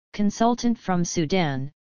Consultant from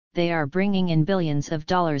Sudan, they are bringing in billions of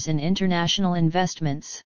dollars in international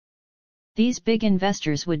investments. These big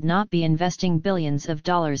investors would not be investing billions of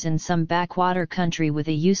dollars in some backwater country with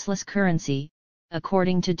a useless currency,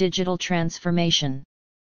 according to digital transformation.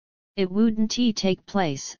 It wouldn't take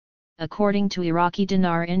place, according to Iraqi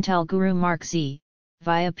Dinar Intel guru Mark Z.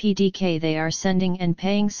 Via PDK they are sending and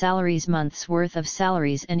paying salaries, months worth of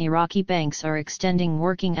salaries, and Iraqi banks are extending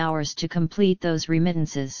working hours to complete those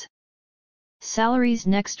remittances. Salaries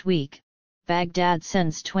next week, Baghdad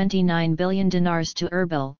sends 29 billion dinars to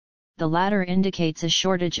Erbil, the latter indicates a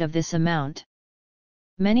shortage of this amount.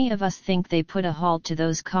 Many of us think they put a halt to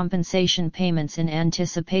those compensation payments in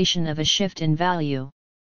anticipation of a shift in value.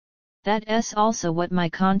 That's also what my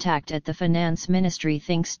contact at the finance ministry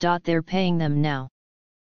thinks. They're paying them now.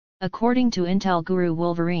 According to Intel guru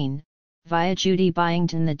Wolverine, via Judy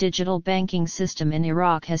Byington, the digital banking system in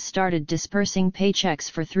Iraq has started dispersing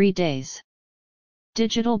paychecks for 3 days.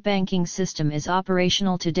 Digital banking system is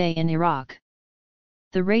operational today in Iraq.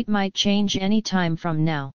 The rate might change any time from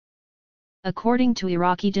now. According to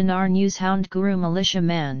Iraqi Dinar newshound guru Militia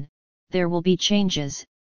Man, there will be changes,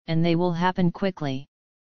 and they will happen quickly.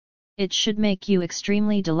 It should make you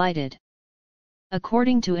extremely delighted.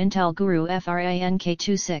 According to Intel guru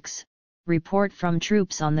FRANK26, report from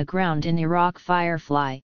troops on the ground in Iraq.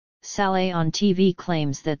 Firefly, Saleh on TV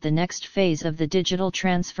claims that the next phase of the digital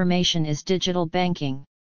transformation is digital banking.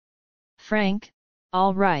 Frank,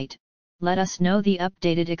 all right, let us know the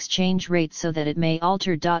updated exchange rate so that it may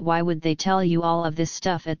alter. Why would they tell you all of this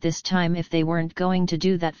stuff at this time if they weren't going to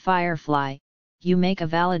do that? Firefly, you make a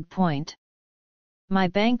valid point. My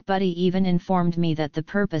bank buddy even informed me that the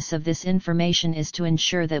purpose of this information is to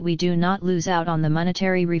ensure that we do not lose out on the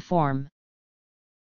monetary reform.